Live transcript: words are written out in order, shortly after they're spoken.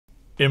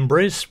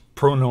Embrace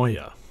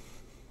Pronoia.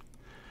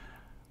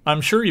 I'm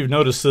sure you've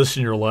noticed this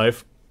in your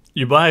life.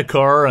 You buy a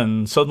car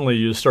and suddenly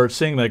you start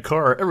seeing that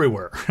car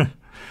everywhere.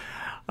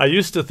 I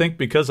used to think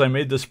because I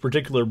made this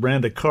particular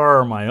brand of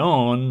car my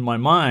own, my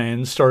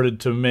mind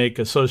started to make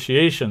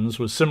associations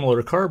with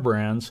similar car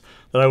brands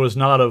that I was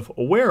not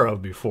aware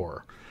of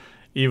before,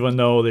 even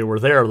though they were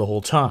there the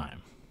whole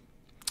time.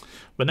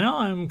 But now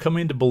I'm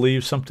coming to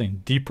believe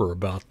something deeper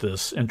about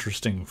this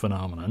interesting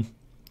phenomenon.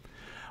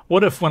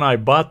 What if when I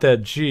bought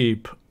that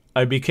Jeep,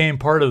 I became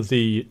part of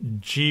the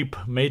Jeep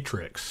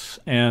matrix,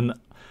 and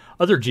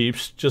other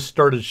Jeeps just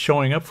started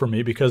showing up for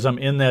me because I'm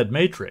in that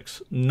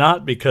matrix,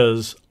 not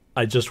because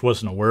I just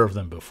wasn't aware of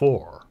them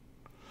before.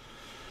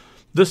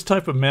 This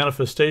type of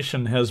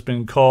manifestation has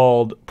been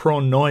called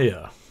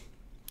pronoia,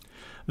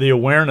 the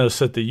awareness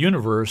that the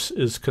universe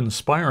is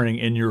conspiring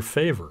in your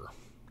favor,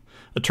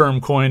 a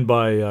term coined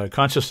by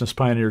consciousness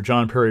pioneer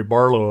John Perry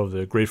Barlow of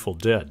the Grateful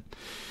Dead.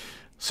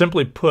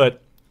 Simply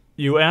put,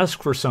 you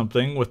ask for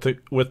something with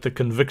the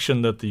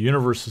conviction that the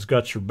universe has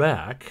got your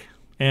back,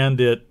 and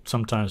it,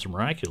 sometimes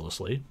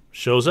miraculously,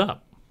 shows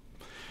up.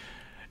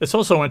 It's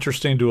also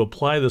interesting to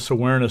apply this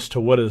awareness to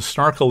what is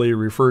snarkily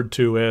referred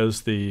to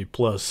as the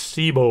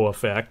placebo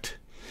effect.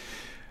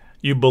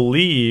 You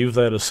believe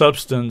that a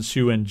substance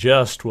you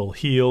ingest will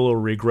heal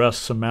or regress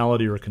some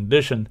malady or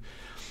condition,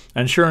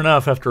 and sure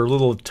enough, after a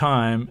little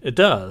time, it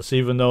does,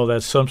 even though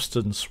that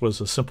substance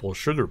was a simple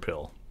sugar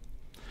pill.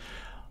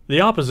 The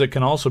opposite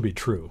can also be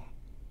true.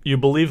 You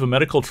believe a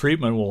medical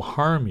treatment will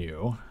harm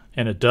you,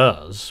 and it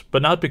does,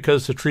 but not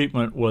because the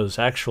treatment was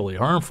actually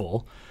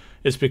harmful.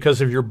 It's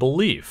because of your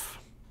belief.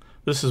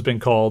 This has been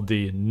called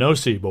the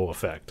nocebo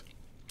effect.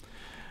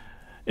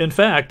 In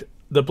fact,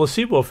 the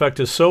placebo effect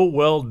is so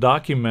well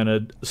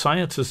documented,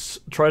 scientists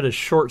try to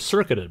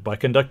short-circuit it by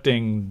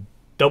conducting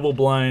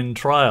double-blind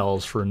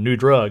trials for new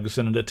drugs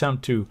in an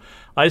attempt to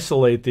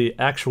isolate the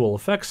actual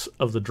effects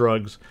of the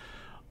drugs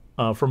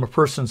from a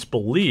person's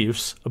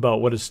beliefs about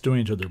what it's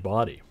doing to their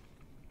body.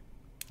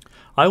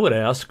 I would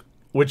ask,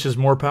 which is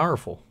more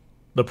powerful,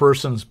 the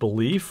person's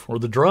belief or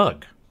the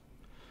drug?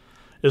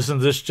 Isn't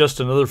this just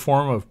another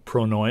form of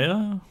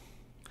pronoia?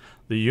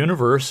 The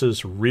universe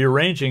is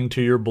rearranging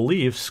to your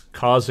beliefs,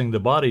 causing the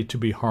body to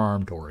be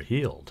harmed or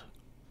healed.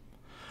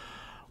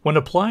 When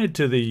applied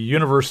to the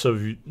universe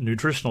of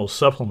nutritional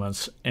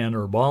supplements and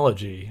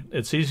herbology,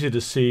 it's easy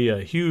to see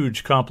a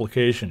huge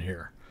complication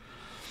here.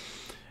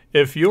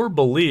 If your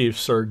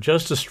beliefs are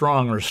just as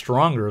strong or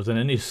stronger than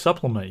any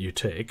supplement you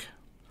take,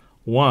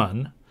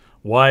 1,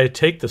 why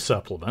take the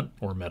supplement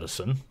or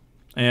medicine?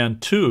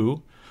 And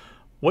 2,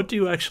 what do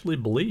you actually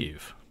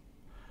believe?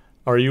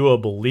 Are you a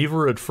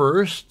believer at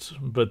first,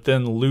 but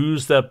then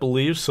lose that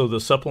belief so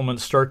the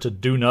supplements start to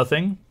do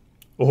nothing?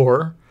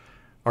 Or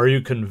are you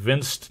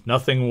convinced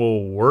nothing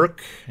will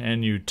work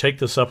and you take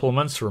the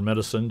supplements or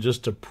medicine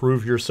just to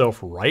prove yourself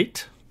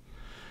right?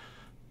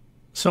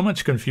 So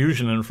much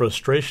confusion and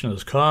frustration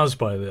is caused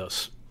by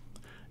this,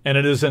 and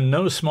it is in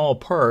no small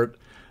part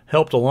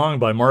helped along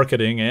by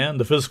marketing and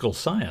the physical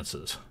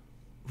sciences.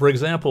 For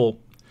example,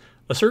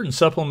 a certain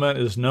supplement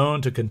is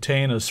known to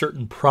contain a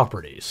certain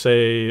property,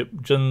 say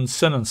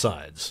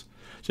ginsenosides.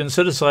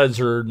 Ginsenosides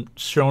are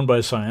shown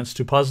by science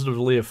to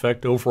positively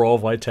affect overall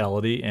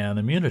vitality and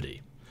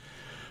immunity.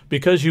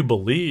 Because you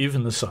believe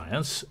in the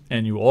science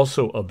and you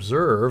also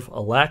observe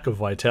a lack of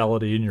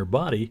vitality in your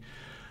body,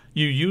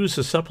 you use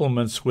the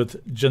supplements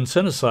with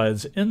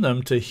ginsenosides in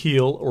them to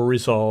heal or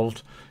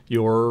resolve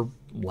your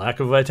lack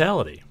of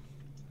vitality.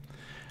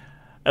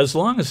 As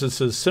long as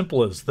it's as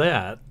simple as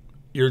that,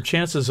 your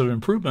chances of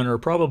improvement are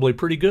probably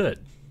pretty good.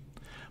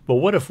 But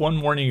what if one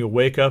morning you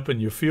wake up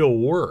and you feel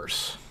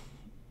worse?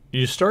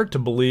 You start to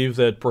believe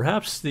that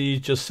perhaps the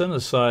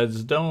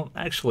ginsenosides don't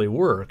actually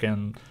work,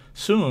 and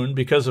soon,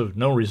 because of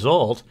no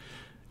result,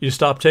 you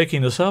stop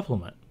taking the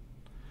supplement.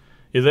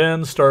 You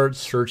then start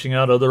searching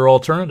out other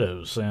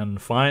alternatives and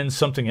find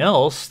something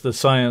else that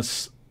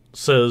science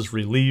says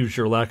relieves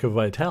your lack of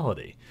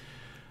vitality.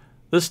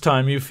 This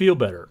time you feel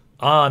better.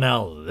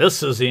 Now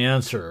this is the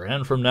answer.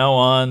 And from now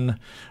on,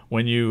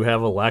 when you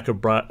have a lack of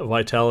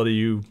vitality,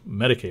 you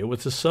medicate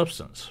with this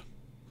substance.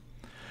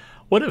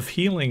 What if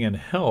healing and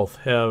health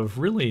have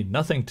really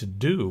nothing to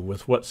do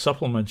with what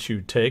supplements you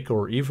take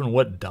or even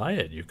what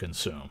diet you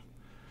consume?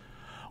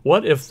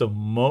 What if the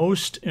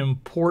most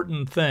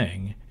important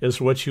thing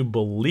is what you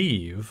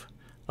believe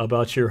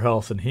about your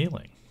health and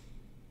healing?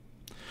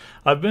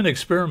 I've been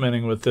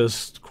experimenting with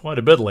this quite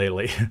a bit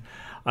lately.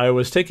 I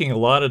was taking a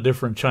lot of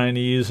different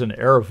Chinese and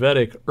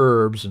Ayurvedic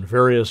herbs and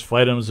various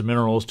vitamins and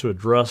minerals to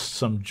address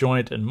some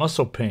joint and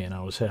muscle pain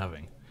I was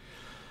having.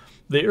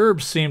 The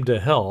herbs seemed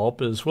to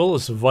help, as well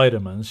as the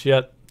vitamins,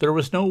 yet there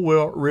was no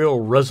real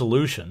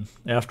resolution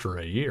after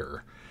a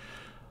year.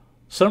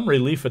 Some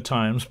relief at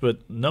times,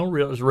 but no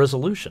real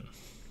resolution.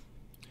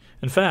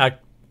 In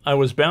fact, I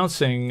was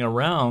bouncing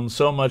around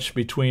so much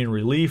between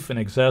relief and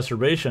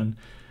exacerbation,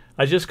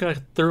 I just got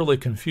thoroughly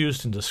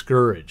confused and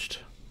discouraged.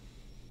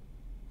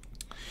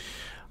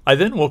 I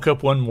then woke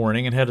up one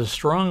morning and had a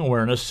strong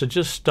awareness to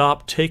just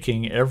stop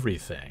taking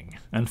everything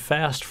and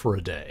fast for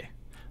a day.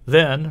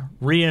 Then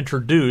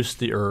reintroduce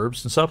the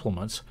herbs and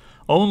supplements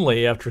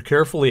only after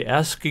carefully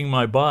asking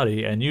my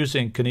body and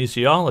using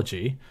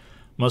kinesiology,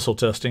 muscle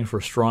testing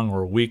for strong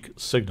or weak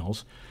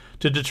signals,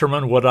 to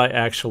determine what I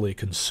actually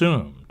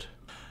consumed.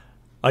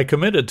 I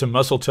committed to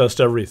muscle test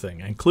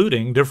everything,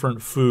 including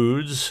different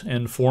foods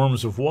and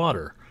forms of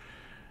water.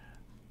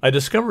 I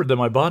discovered that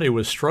my body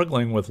was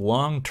struggling with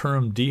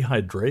long-term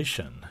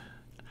dehydration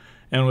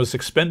and was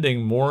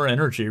expending more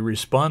energy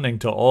responding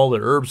to all the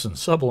herbs and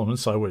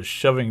supplements I was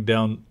shoving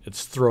down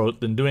its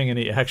throat than doing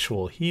any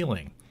actual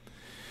healing.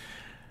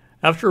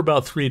 After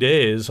about 3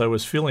 days, I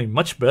was feeling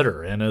much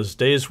better, and as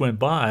days went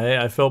by,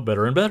 I felt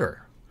better and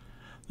better.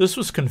 This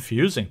was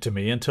confusing to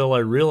me until I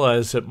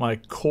realized that my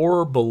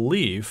core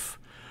belief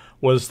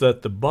was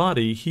that the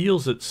body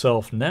heals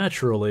itself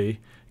naturally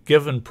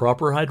given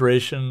proper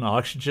hydration,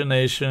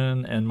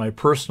 oxygenation, and my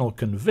personal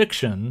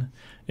conviction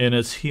in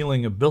its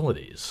healing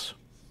abilities.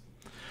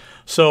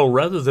 So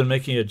rather than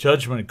making a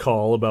judgment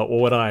call about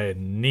what I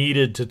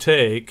needed to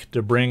take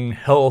to bring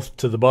health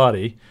to the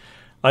body,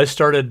 I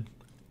started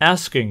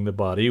asking the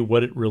body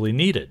what it really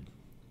needed.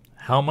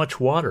 How much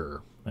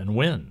water and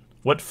when?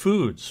 What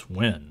foods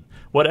when?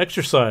 What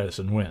exercise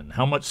and when?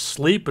 How much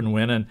sleep and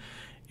when? And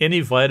any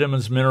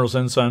vitamins, minerals,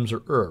 enzymes,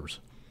 or herbs.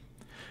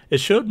 It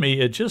showed me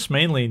it just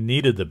mainly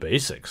needed the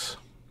basics.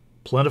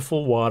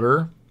 Plentiful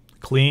water,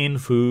 clean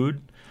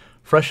food,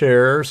 fresh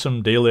air,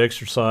 some daily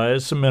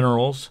exercise, some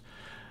minerals,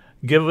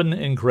 given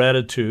in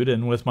gratitude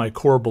and with my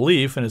core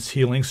belief in its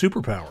healing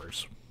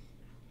superpowers.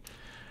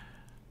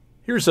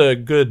 Here's a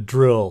good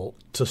drill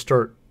to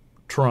start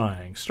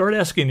trying. Start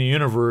asking the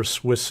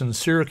universe with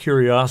sincere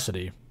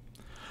curiosity,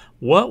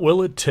 what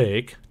will it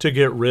take to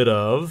get rid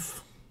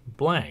of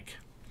blank?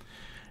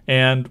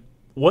 And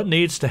what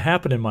needs to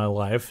happen in my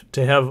life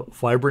to have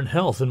vibrant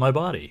health in my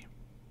body?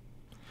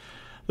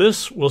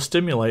 This will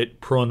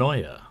stimulate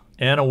pronoia,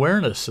 and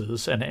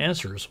awarenesses and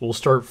answers will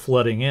start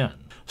flooding in.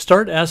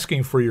 Start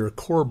asking for your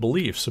core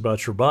beliefs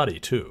about your body,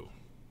 too.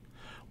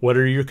 What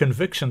are your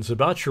convictions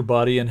about your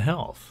body and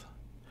health?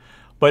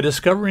 By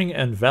discovering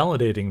and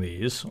validating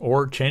these,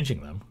 or changing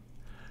them,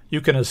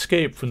 you can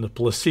escape from the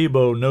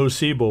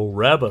placebo-nocebo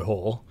rabbit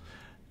hole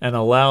and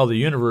allow the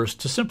universe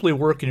to simply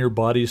work in your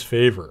body's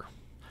favor.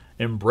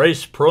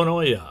 Embrace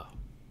pronoia.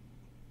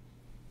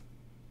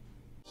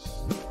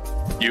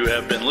 You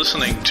have been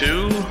listening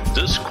to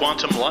This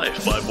Quantum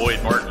Life by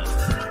Boyd Martin.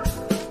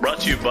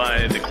 Brought to you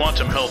by the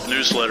Quantum Health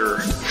Newsletter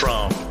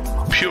from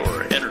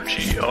Pure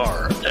Energy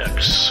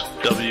RX.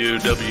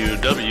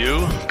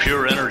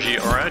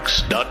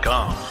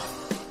 www.pureenergyrx.com.